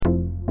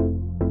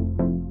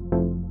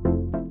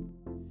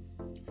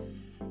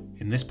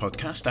this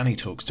podcast, Annie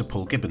talks to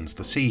Paul Gibbons,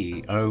 the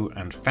CEO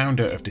and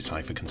founder of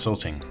Decipher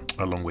Consulting.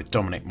 Along with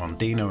Dominic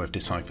Mondino of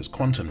Decipher's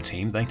Quantum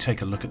team, they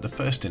take a look at the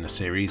first in a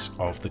series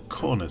of the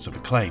corners of a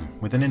claim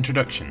with an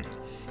introduction.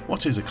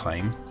 What is a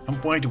claim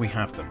and why do we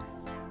have them?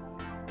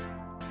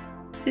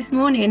 This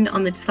morning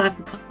on the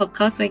Decipher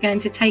podcast, we're going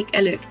to take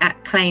a look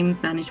at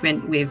claims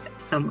management with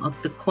some of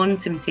the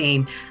Quantum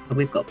team.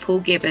 We've got Paul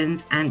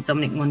Gibbons and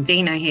Dominic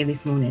Mondino here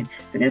this morning. So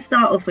we're going to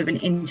start off with an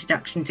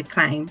introduction to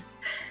claims.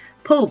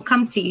 Paul,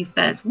 come to you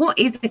first. What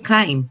is a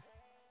claim?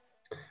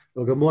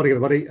 Well, good morning,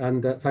 everybody,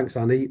 and thanks,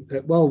 Annie.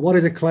 What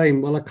is a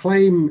claim? Well, a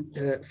claim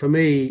for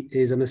me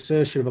is an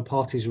assertion of a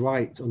party's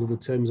right under the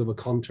terms of a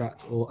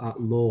contract or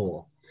at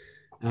law.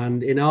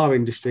 And in our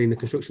industry, in the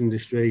construction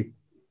industry,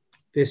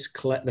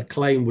 the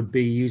claim would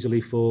be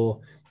usually for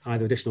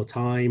either additional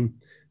time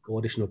or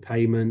additional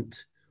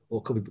payment,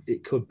 or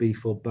it could be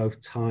for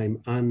both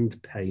time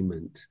and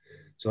payment.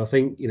 So I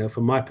think,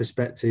 from my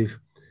perspective,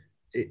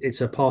 it's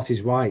a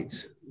party's right.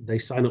 They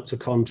sign up to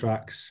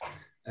contracts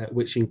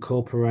which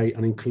incorporate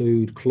and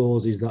include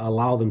clauses that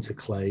allow them to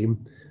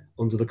claim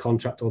under the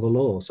contract or the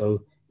law.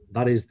 So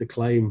that is the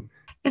claim.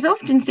 It's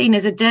often seen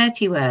as a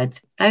dirty word.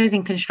 Those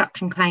in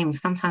construction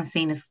claims sometimes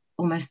seen as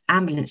almost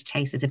ambulance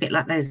chasers, a bit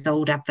like those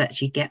old adverts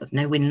you get with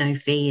no win, no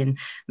fee and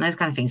those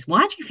kind of things.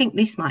 Why do you think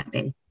this might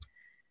be?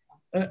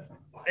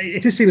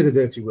 It is seen as a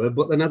dirty word,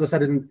 but then as I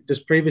said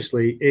just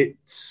previously,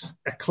 it's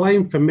a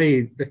claim for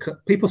me.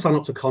 People sign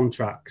up to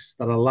contracts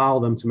that allow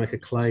them to make a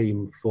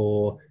claim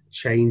for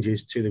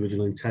changes to the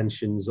original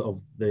intentions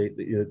of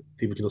the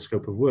original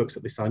scope of works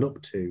that they sign up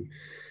to.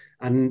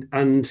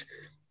 And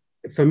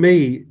for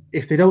me,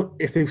 if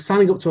they're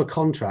signing up to a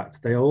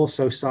contract, they are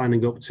also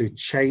signing up to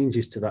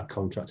changes to that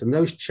contract. And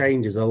those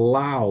changes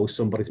allow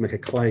somebody to make a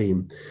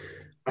claim.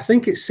 I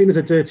think it's seen as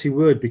a dirty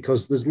word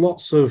because there's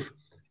lots of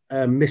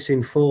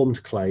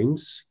misinformed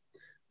claims.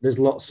 There's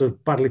lots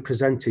of badly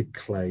presented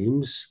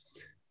claims,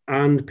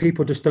 and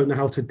people just don't know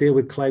how to deal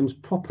with claims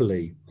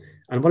properly.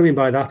 And what I mean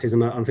by that is,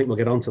 and I think we'll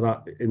get onto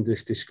that in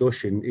this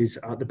discussion, is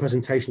the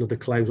presentation of the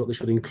claims, what they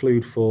should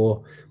include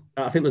for.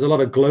 I think there's a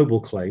lot of global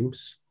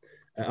claims.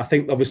 I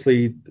think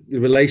obviously the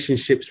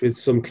relationships with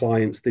some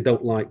clients, they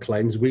don't like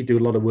claims. We do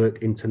a lot of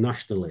work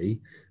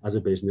internationally as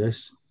a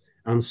business,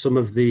 and some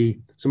of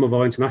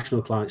our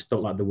international clients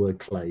don't like the word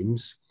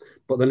claims.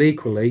 But then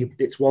equally,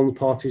 it's one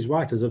party's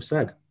right, as I've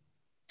said.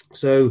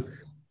 So,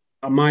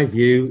 in my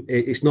view,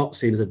 it's not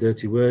seen as a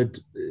dirty word.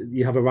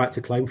 You have a right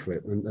to claim for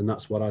it, and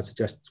that's what I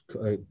suggest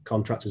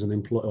contractors and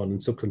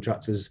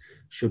subcontractors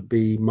should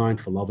be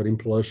mindful of, and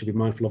employers should be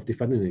mindful of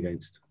defending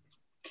against.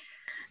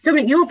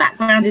 Dominic, your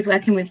background is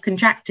working with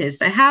contractors.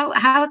 So, how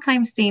are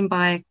claims seen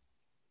by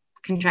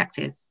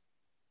contractors?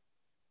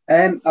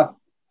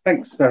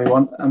 Thanks,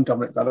 everyone. I'm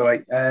Dominic, by the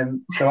way.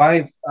 So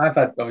I've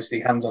had obviously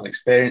hands-on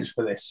experience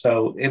with this.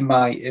 So in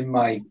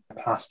my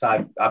past,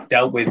 I've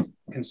dealt with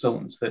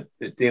consultants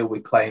that deal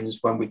with claims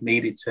when we've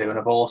needed to, and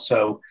I've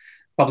also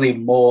probably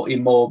in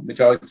more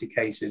majority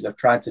cases, I've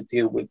tried to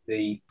deal with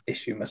the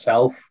issue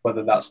myself,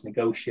 whether that's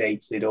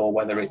negotiated or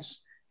whether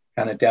it's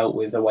kind of dealt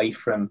with away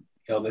from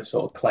the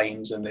sort of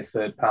claims and the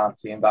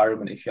third-party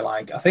environment, if you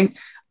like. I think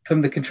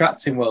from the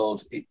contracting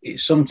world,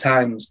 it's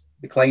sometimes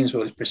the claims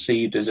world is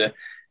perceived as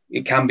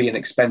it can be an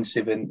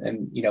expensive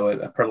and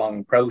a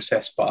prolonged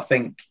process. But I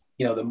think,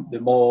 the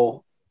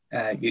more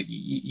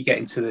you get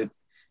into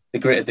the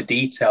grit of the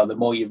detail, the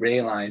more you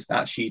realise that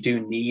actually you do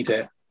need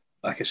a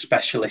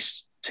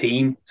specialist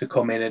team to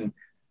come in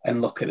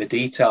and look at the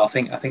detail. I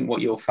think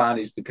what you'll find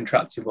is the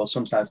contracting will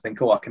sometimes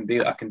think, I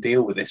can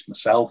deal with this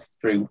myself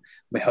through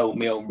my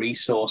own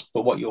resource.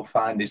 But what you'll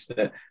find is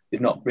that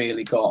they've not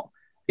really got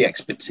the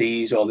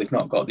expertise, or they've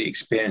not got the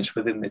experience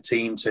within the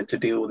team to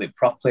deal with it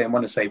properly. And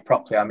when I say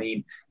properly, I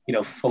mean,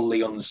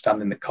 fully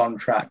understanding the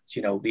contract,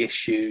 the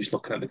issues,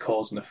 looking at the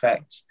cause and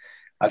effects.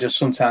 I just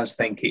sometimes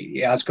think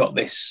it has got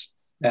this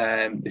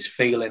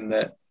feeling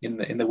that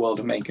in the world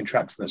of making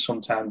contracts, that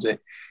sometimes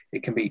it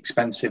can be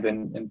expensive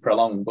and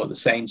prolonged, but at the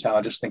same time,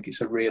 I just think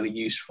it's a really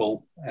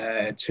useful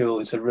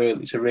tool. It's a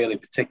really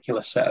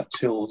particular set of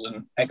tools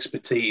and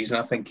expertise, and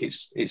I think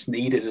it's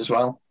needed as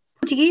well.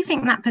 Do you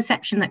think that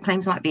perception that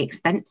claims might be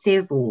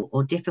expensive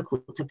or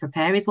difficult to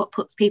prepare is what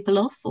puts people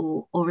off,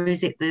 or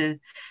is it the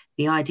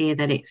idea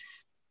that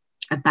it's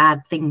a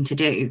bad thing to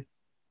do?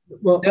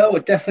 Well, no, I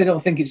definitely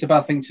don't think it's a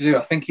bad thing to do.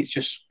 I think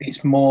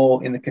it's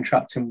more in the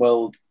contracting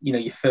world,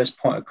 your first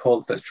point of call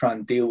is let's try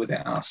and deal with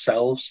it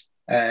ourselves.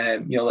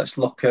 Let's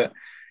look at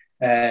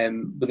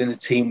within the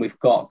team we've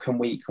got, can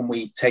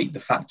we take the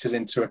factors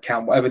into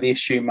account, whatever the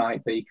issue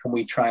might be? Can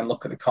we try and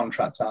look at the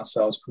contract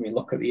ourselves? Can we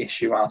look at the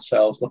issue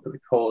ourselves, look at the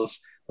cause,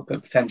 look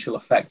at potential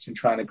effects and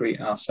try and agree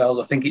it ourselves?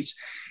 I think it's,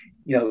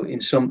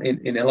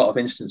 in a lot of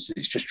instances,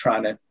 it's just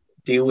trying to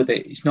deal with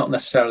it. It's not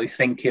necessarily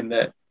thinking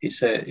that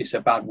it's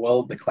a bad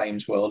world, the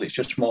claims world. It's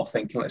just more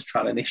thinking, let's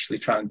initially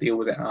try and deal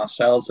with it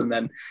ourselves. And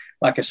then,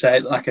 like I say,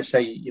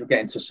 you'll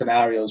get into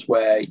scenarios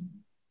where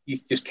you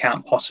just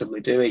can't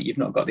possibly do it. You've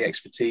not got the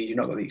expertise, you've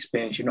not got the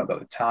experience, you've not got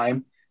the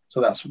time So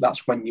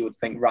that's when you would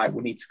think, right,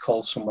 we need to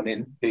call someone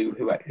in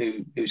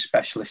who's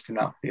specialist in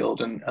that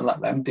field and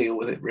let them deal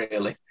with it,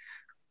 really.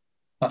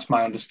 That's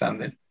my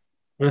understanding.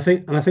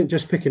 And I think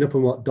just picking up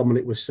on what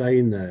Dominic was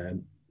saying there,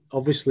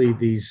 obviously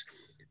he's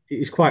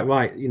quite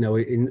right. You know,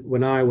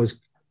 when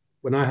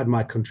I had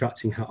my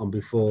contracting hat on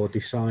before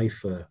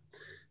Decipher,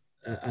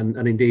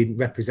 and indeed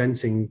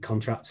representing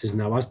contractors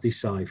now as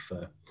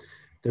Decipher,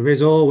 there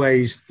is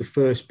always the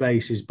first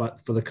basis, but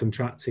for the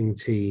contracting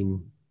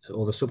team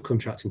or the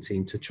subcontracting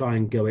team to try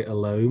and go it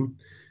alone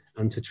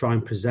and to try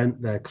and present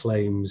their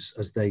claims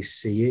as they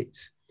see it.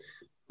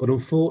 But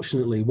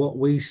unfortunately, what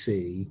we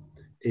see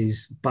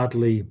is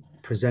badly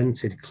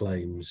presented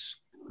claims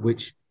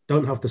which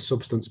don't have the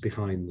substance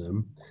behind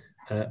them,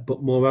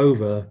 but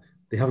moreover,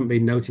 they haven't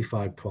been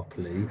notified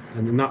properly,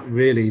 and that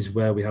really is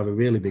where we have a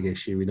really big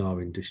issue in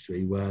our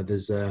industry, where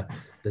there's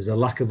a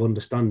lack of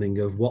understanding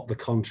of what the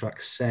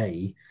contracts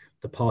say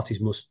the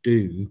parties must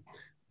do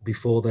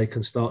before they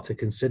can start to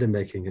consider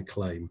making a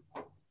claim.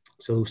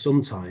 So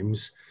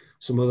sometimes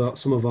some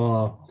of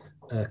our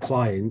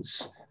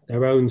clients,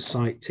 their own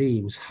site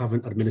teams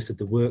haven't administered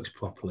the works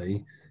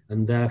properly,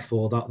 and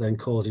therefore that then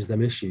causes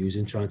them issues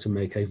in trying to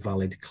make a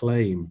valid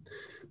claim.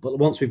 But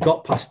once we've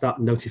got past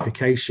that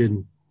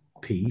notification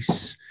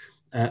piece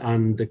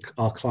and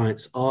our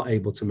clients are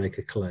able to make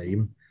a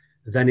claim,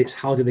 then it's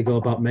how do they go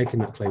about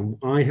making that claim.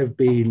 I have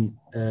been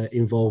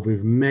involved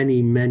with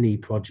many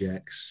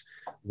projects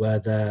where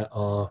there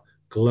are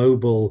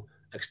global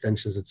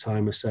extensions of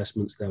time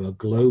assessments, there are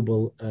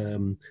global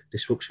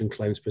disruption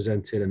claims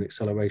presented and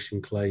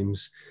acceleration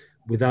claims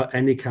without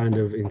any kind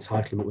of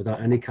entitlement,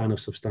 without any kind of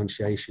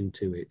substantiation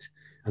to it.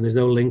 And there's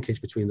no linkage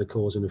between the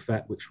cause and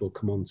effect, which we'll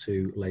come on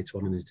to later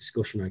on in this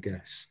discussion, I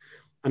guess.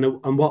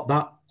 And what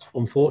that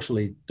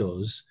unfortunately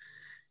does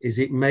is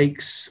it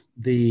makes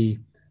the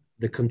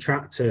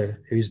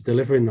contractor who's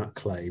delivering that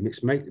claim,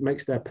 it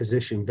makes their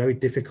position very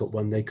difficult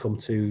when they come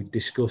to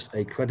discuss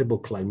a credible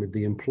claim with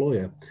the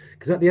employer.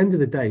 Because at the end of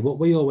the day, what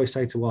we always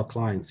say to our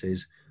clients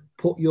is,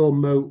 put your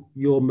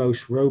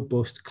most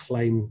robust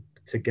claim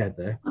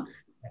together.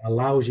 It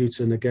allows you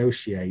to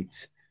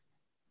negotiate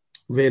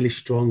really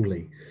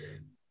strongly.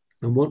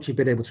 And once you've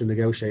been able to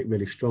negotiate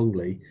really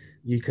strongly,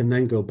 you can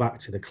then go back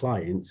to the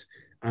client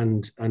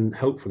and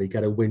hopefully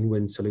get a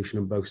win-win solution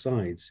on both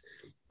sides.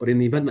 But in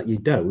the event that you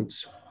don't,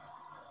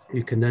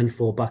 you can then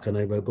fall back on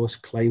a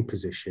robust claim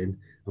position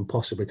and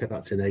possibly take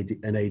that to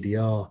an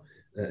ADR,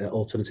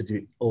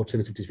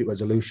 alternative dispute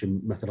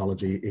resolution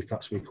methodology, if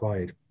that's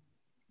required.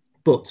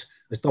 But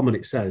as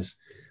Dominic says,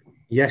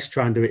 yes,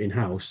 try and do it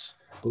in-house,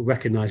 but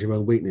recognise your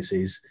own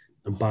weaknesses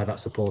and buy that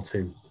support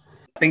in.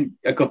 I think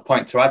a good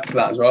point to add to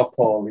that as well,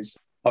 Paul, is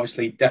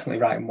obviously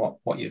definitely right in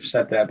what you've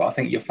said there, but I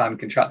think you'll find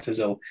contractors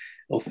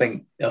will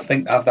think have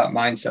that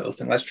mindset. They'll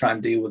think, let's try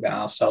and deal with it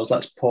ourselves.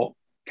 Let's put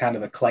kind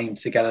of a claim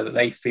together that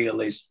they feel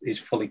is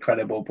fully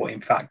credible, but in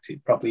fact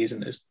it probably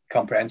isn't as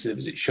comprehensive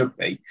as it should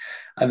be.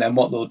 And then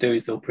what they'll do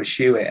is they'll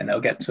pursue it, and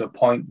they'll get to a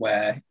point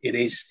where it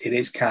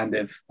is kind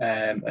of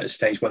at a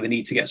stage where they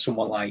need to get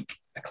someone like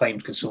a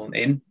claims consultant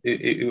in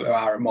who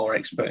are more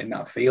expert in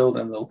that field,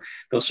 and they'll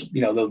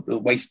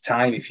waste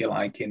time, if you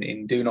like,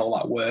 in doing all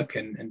that work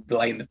and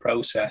delaying the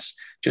process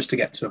just to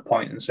get to a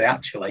point and say,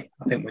 actually,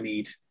 I think we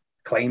need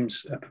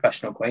a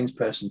professional claims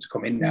person to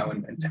come in now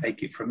and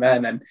take it from there.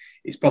 And then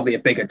it's probably a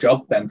bigger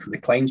job then for the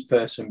claims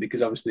person,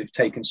 because obviously they've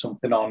taken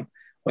something on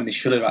when they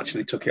should have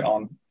actually took it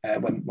on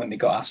when they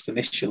got asked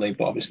initially,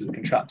 but obviously the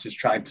contractors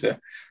tried to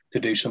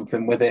do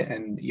something with it,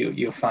 and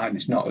you'll find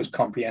it's not as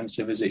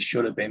comprehensive as it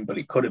should have been, but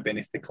it could have been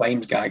if the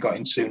claims guy got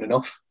in soon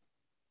enough.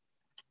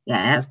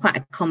 Yeah, that's quite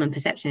a common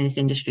perception in this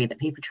industry, that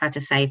people try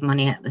to save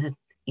money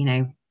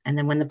and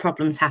then when the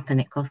problems happen,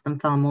 it costs them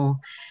far more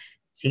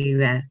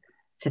to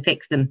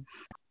fix them.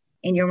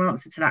 In your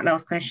answer to that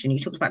last question, you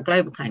talked about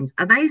global claims.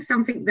 Are they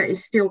something that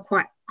is still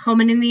quite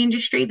common in the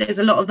industry? There's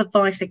a lot of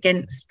advice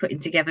against putting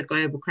together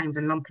global claims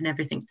and lumping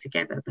everything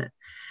together, but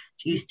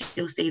do you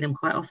still see them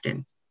quite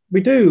often? We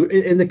do,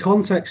 in the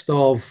context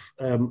of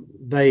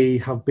they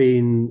have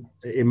been,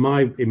 in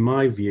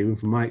my view and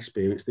from my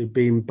experience, they've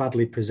been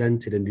badly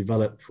presented and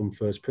developed from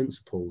first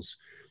principles.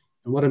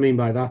 And what I mean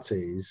by that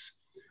is,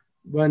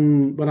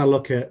 when I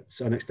look at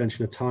an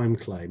extension of time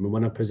claim, and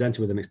when I'm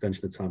presented with an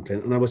extension of time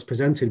claim, and I was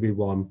presented with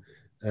one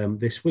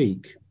this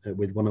week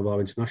with one of our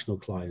international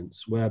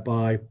clients,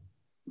 whereby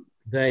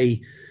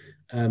they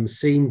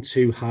seem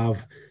to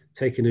have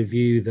taken a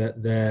view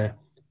that their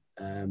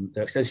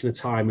extension of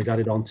time is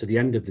added on to the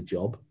end of the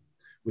job,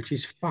 which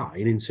is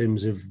fine in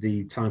terms of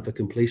the time for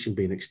completion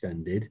being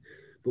extended.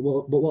 But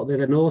what they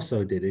then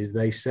also did is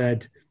they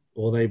said,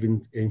 or they've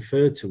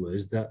inferred to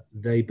us, that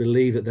they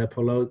believe that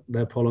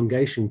their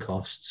prolongation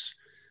costs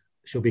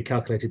should be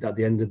calculated at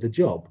the end of the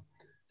job.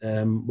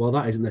 Well,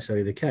 that isn't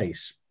necessarily the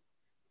case,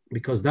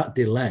 because that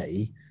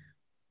delay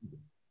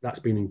that's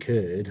been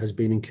incurred has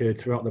been incurred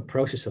throughout the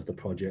process of the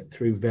project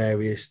through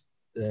various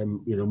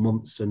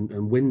months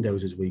and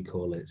windows, as we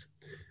call it.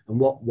 And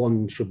what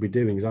one should be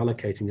doing is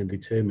allocating and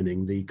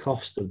determining the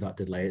cost of that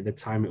delay at the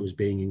time it was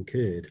being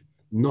incurred,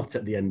 not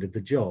at the end of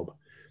the job.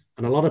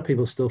 And a lot of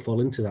people still fall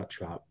into that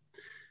trap.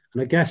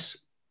 And I guess,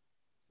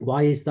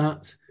 why is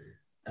that?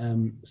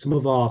 Some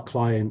of our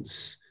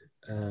clients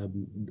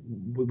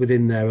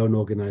within their own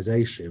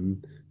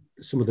organisation,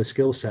 some of the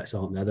skill sets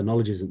aren't there, the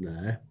knowledge isn't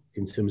there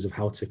in terms of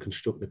how to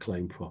construct the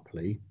claim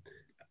properly.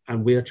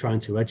 And we are trying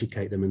to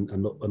educate them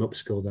and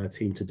upskill their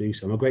team to do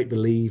so. I'm a great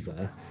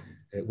believer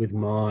with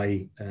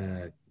my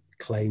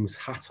claims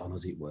hat on,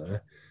 as it were,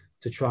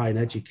 to try and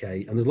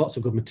educate. And there's lots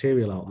of good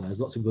material out there. There's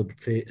lots of good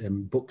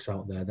books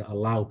out there that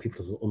allow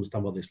people to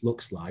understand what this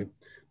looks like.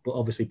 But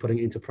obviously putting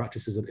it into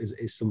practice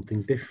is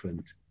something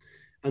different.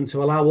 And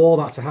to allow all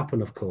that to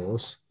happen, of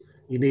course,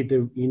 you need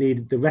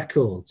the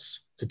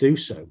records to do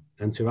so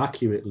and to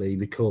accurately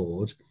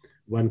record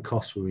when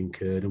costs were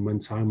incurred and when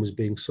time was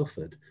being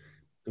suffered.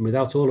 And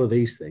without all of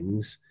these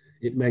things,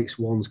 it makes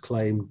one's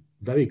claim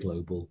very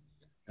global.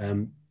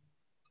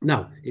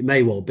 Now, it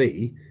may well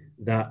be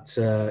that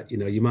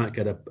you might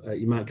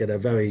get a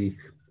very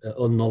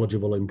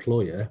unknowledgeable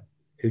employer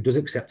who does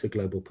accept a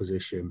global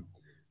position,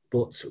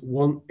 but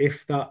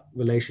if that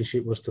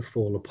relationship was to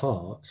fall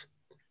apart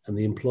and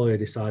the employer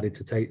decided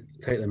to take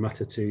the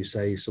matter to,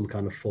 say, some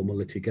kind of formal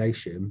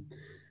litigation,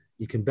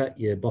 you can bet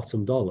your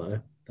bottom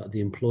dollar that the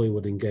employer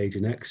would engage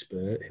an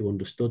expert who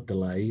understood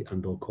delay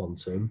and or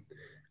quantum,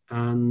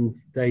 and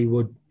they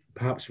would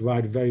perhaps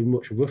ride very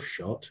much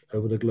roughshod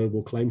over the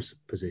global claims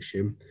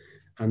position,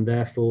 and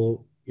therefore,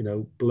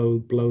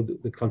 blow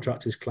the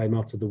contractor's claim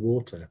out of the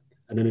water,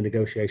 and any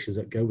negotiations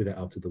that go with it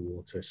out of the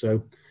water.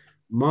 So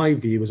my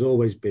view has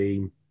always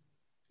been,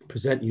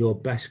 present your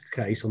best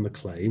case on the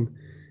claim,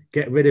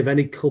 get rid of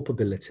any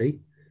culpability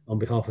on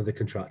behalf of the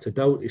contractor.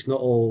 It's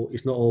not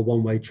all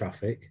one-way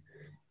traffic.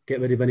 Get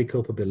rid of any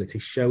culpability,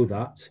 show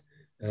that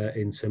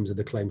in terms of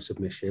the claim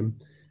submission,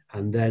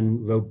 and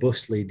then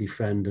robustly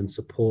defend and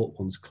support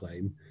one's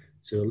claim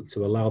to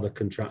allow the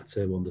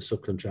contractor or the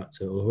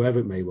subcontractor or whoever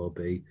it may well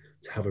be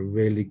to have a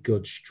really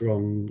good,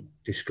 strong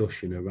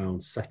discussion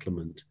around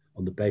settlement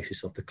on the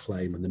basis of the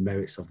claim and the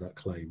merits of that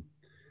claim.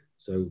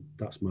 So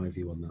that's my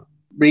view on that.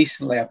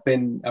 Recently,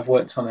 I've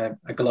worked on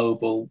a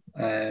global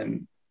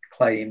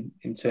claim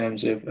in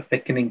terms of a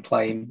thickening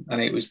claim,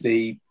 and it was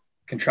the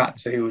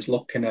contractor who was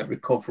looking at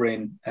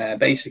recovering.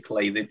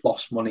 Basically, they've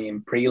lost money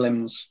in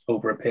prelims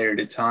over a period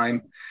of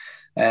time.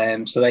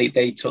 So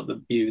they took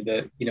the view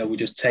that, we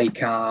just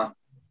take our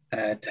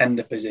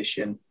tender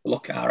position,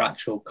 look at our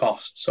actual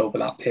costs over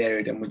that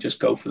period, and we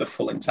just go for the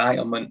full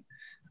entitlement.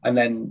 And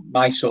then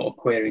my sort of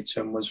query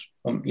to him was,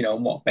 on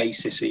what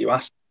basis are you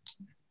asking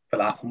for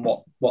that, and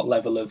what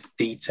level of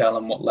detail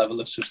and what level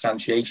of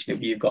substantiation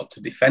have you got to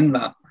defend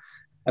that?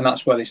 And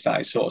that's where they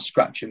started sort of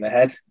scratching their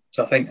head.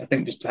 So I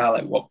think just to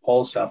highlight what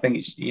Paul said, I think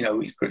it's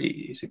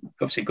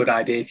obviously a good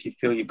idea if you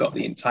feel you've got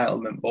the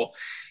entitlement, but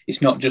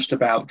it's not just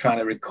about trying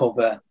to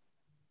recover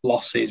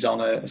losses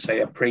on a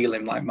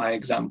prelim, like my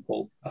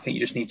example. I think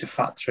you just need to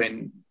factor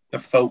in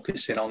and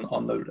focus in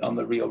on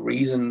the real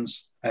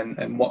reasons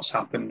and what's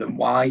happened and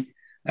why.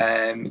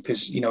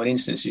 Because, in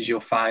instances you'll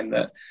find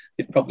that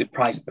they've probably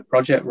priced the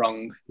project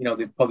wrong.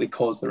 They've probably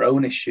caused their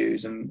own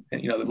issues and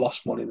they've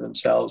lost money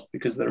themselves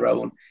because of their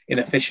own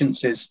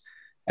inefficiencies.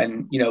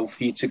 And,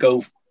 for you to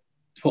go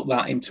put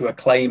that into a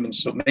claim and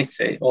submit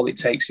it, all it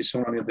takes is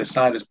someone on the other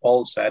side, as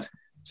Paul said,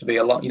 to be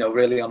a lot,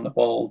 really on the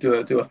ball, do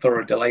a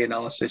thorough delay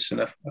analysis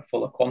and a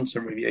fuller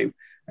quantum review,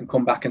 and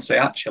come back and say,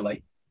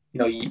 actually,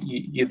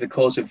 you're the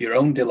cause of your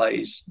own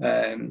delays.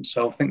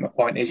 So I think my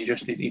point is, you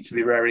just need to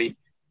be very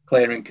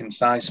clear and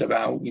concise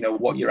about,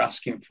 what you're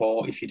asking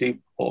for if you do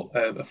put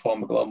a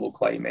form of global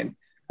claim in,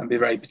 and be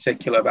very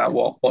particular about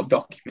what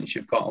documents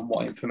you've got and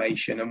what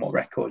information and what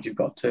records you've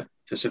got to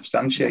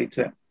substantiate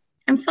it.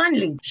 And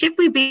finally, should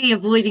we be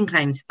avoiding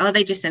claims? Are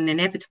they just an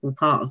inevitable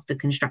part of the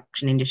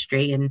construction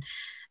industry, and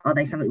are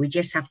they something we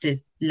just have to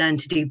learn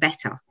to do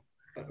better?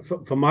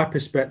 From my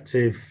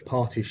perspective,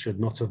 parties should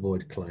not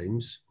avoid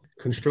claims.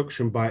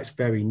 Construction by its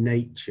very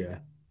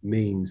nature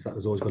means that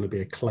there's always going to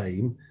be a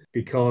claim,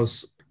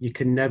 because you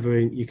can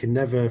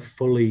never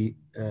fully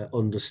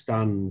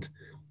understand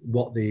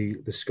what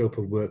the scope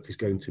of work is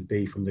going to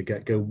be from the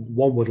get-go.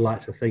 One would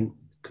like to think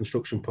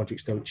construction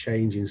projects don't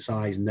change in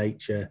size,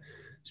 nature,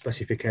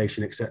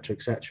 specification,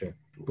 etc.,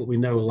 but we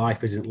know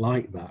life isn't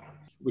like that,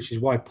 which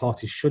is why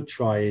parties should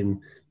try and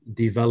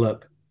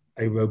develop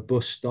a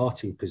robust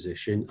starting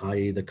position,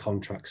 i.e. the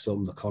contract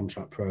sum, the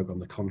contract program,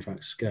 the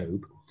contract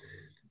scope.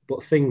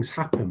 But things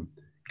happen.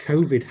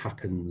 COVID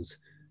happens.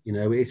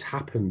 It's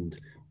happened.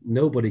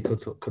 Nobody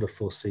could have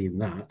foreseen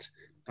that.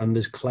 And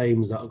there's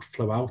claims that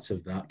flow out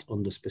of that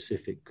under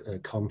specific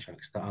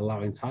contracts that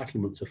allow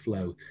entitlement to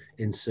flow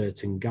in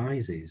certain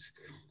guises.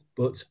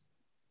 But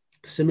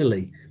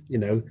similarly,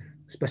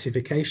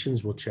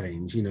 specifications will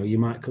change. You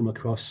might come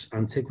across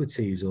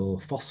antiquities or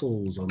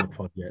fossils on a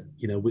project,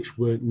 which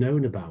weren't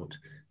known about.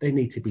 They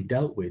need to be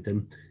dealt with.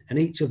 And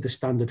each of the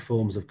standard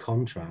forms of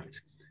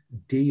contract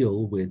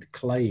deal with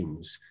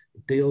claims,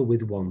 deal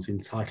with one's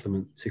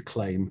entitlement to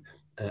claim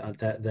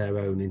their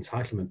own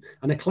entitlement.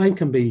 And a claim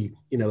can be,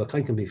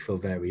 for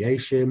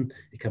variation.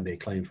 It can be a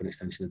claim for an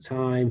extension of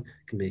time.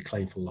 It can be a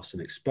claim for loss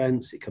and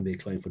expense. It can be a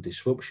claim for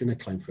disruption, a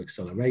claim for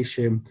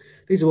acceleration.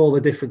 These are all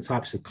the different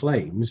types of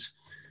claims,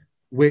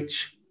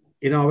 which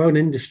in our own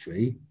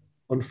industry,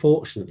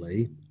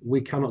 unfortunately,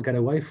 we cannot get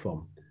away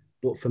from.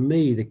 But for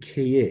me, the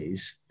key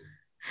is,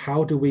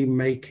 how do we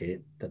make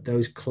it that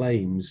those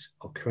claims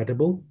are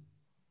credible,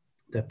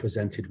 they're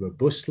presented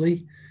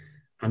robustly,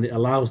 and it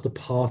allows the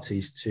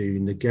parties to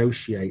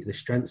negotiate the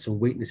strengths and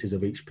weaknesses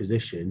of each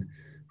position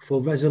for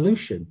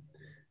resolution.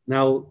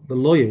 Now, the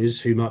lawyers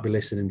who might be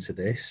listening to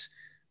this,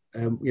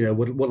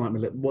 wouldn't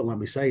like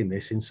me saying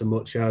this, in so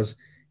much as,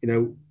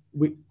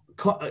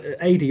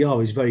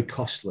 ADR is very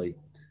costly,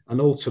 and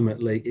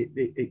ultimately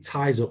it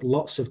ties up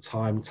lots of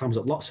time, ties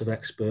up lots of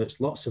experts,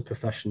 lots of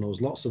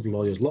professionals, lots of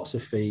lawyers, lots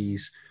of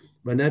fees.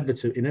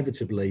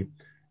 Inevitably,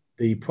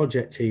 the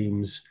project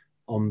teams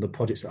on the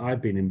projects that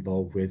I've been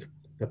involved with,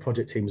 the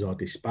project teams are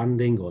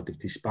disbanding, or they've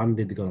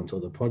disbanded, they've gone on to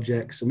other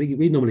projects. And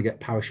we normally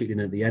get parachuted in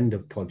at the end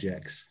of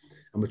projects,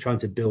 and we're trying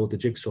to build the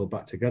jigsaw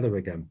back together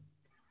again.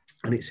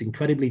 And it's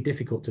incredibly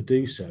difficult to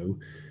do so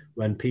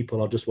when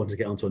people are just wanting to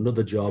get onto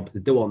another job. They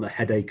don't want the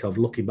headache of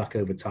looking back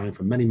over time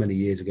from many, many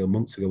years ago,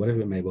 months ago, whatever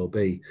it may well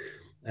be.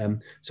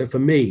 So for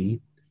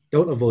me,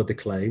 don't avoid the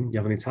claim. You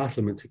have an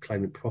entitlement to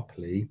claim it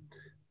properly,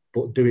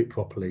 but do it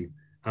properly,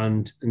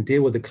 and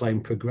deal with the claim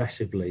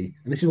progressively.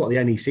 And this is what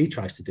the NEC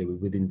tries to do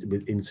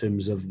in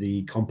terms of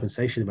the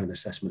compensation event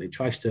assessment. It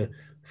tries to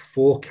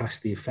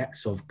forecast the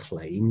effects of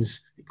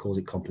claims. It calls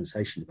it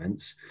compensation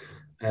events,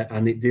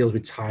 and it deals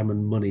with time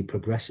and money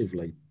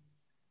progressively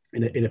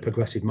in a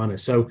progressive manner.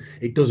 So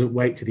it doesn't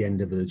wait to the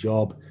end of the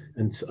job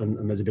and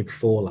there's a big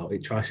fallout.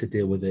 It tries to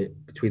deal with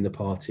it between the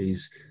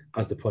parties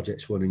as the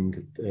project's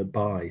running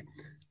by.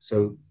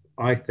 So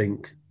I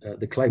think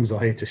the claims are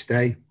here to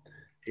stay.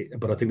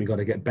 But I think we've got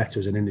to get better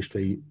as an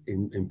industry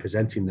in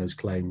presenting those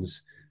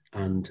claims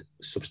and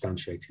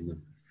substantiating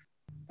them.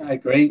 I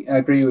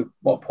agree with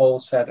what Paul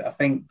said. I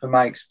think from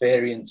my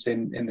experience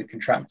in the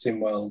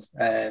contracting world,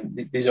 there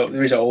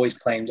is always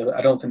claims.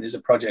 I don't think there's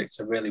a project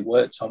I've really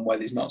worked on where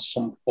there's not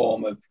some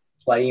form of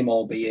claim,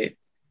 albeit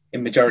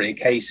in majority of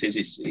cases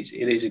it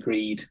is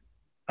agreed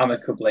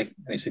amicably,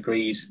 and it's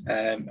agreed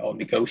or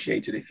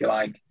negotiated, if you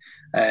like.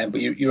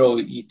 But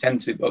you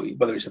tend to,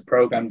 whether it's a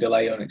program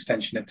delay or an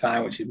extension of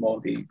time, which is more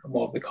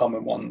of the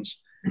common ones,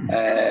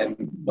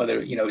 whether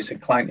it's a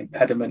client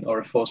impediment or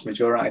a force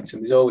majeure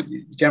item,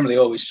 there's generally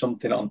always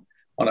something on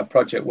a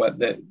project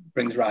that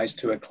brings rise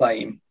to a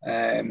claim.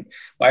 But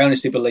I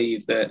honestly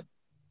believe that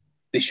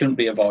they shouldn't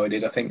be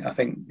avoided. I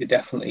think they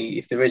definitely,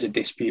 if there is a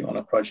dispute on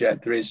a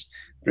project, there is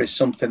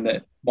something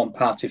that one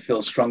party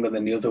feels stronger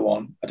than the other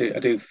one. I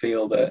do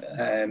feel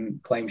that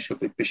claims should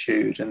be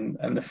pursued,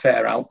 and the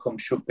fair outcome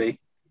should be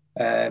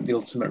the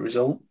ultimate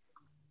result.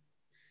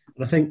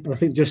 I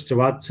think just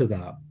to add to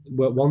that,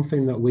 one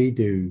thing that we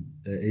do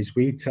is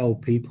we tell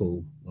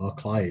people, our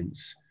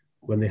clients,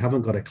 when they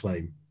haven't got a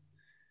claim,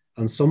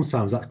 and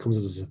sometimes that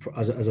comes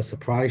as a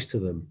surprise to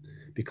them,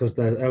 because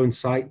their own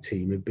site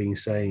team have been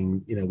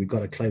saying, we've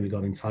got a claim, we've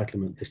got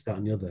entitlement, this, that,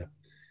 and the other.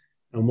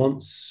 And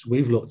once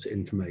we've looked at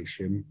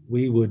information,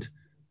 we would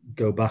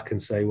go back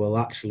and say, well,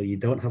 actually, you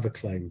don't have a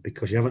claim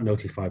because you haven't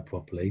notified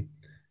properly.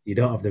 You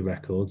don't have the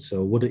records,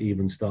 so wouldn't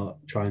even start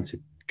trying to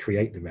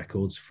create the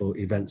records for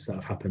events that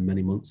have happened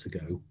many months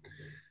ago.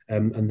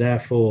 And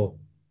therefore,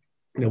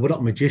 we're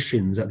not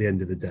magicians at the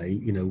end of the day.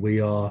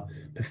 We are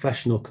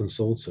professional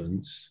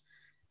consultants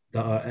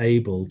that are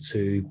able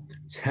to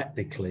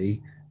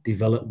technically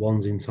develop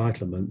one's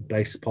entitlement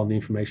based upon the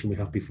information we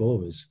have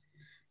before us.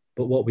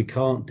 But what we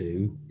can't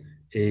do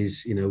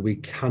is, we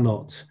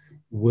cannot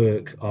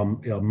work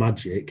on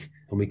magic,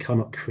 and we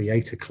cannot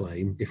create a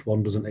claim if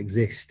one doesn't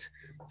exist.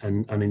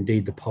 And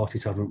indeed, the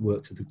parties haven't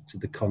worked to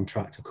the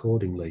contract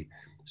accordingly.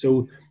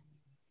 So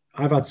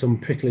I've had some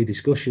prickly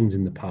discussions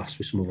in the past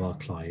with some of our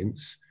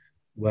clients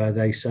where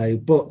they say,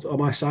 but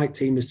my site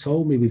team has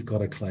told me we've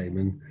got a claim.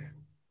 And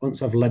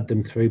once I've led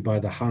them through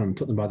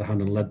took them by the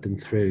hand and led them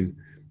through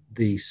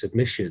the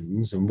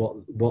submissions and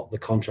what the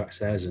contract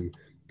says and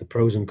the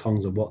pros and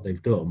cons of what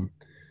they've done,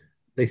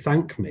 they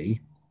thank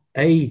me,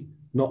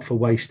 not for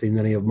wasting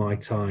any of my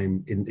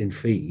time in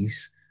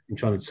fees in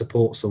trying to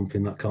support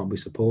something that can't be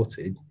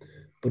supported,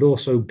 but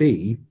also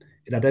B,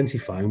 in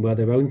identifying where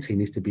their own team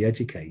needs to be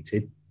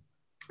educated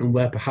and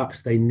where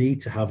perhaps they need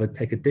to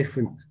take a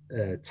different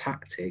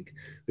tactic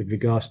with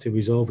regards to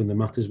resolving the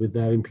matters with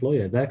their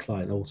employer, their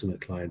client,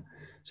 ultimate client.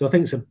 So I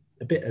think it's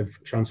a bit of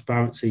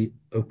transparency,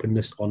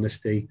 openness,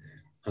 honesty.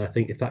 And I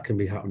think if that can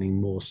be happening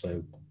more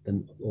so,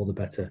 then all the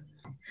better.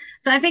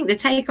 So I think the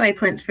takeaway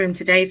points from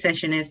today's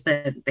session is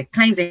that the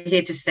claims are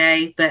here to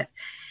stay, but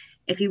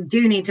if you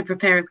do need to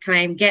prepare a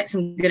claim, get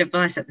some good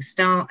advice at the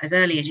start as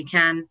early as you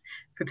can,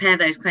 prepare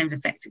those claims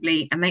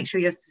effectively and make sure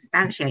you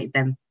substantiate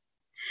them.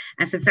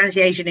 And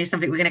substantiation is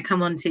something we're going to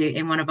come on to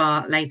in one of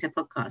our later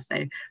podcasts.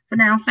 So for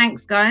now,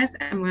 thanks guys,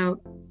 and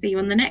we'll see you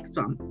on the next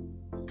one.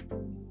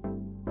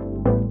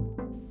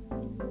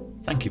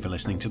 Thank you for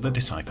listening to the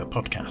Decipher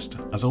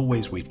podcast. As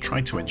always, we've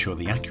tried to ensure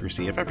the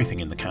accuracy of everything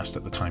in the cast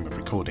at the time of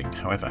recording.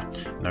 However,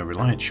 no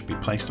reliance should be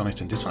placed on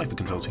it, and Decipher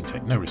Consulting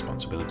take no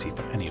responsibility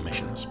for any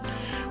omissions.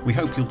 We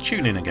hope you'll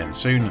tune in again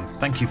soon, and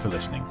thank you for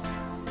listening.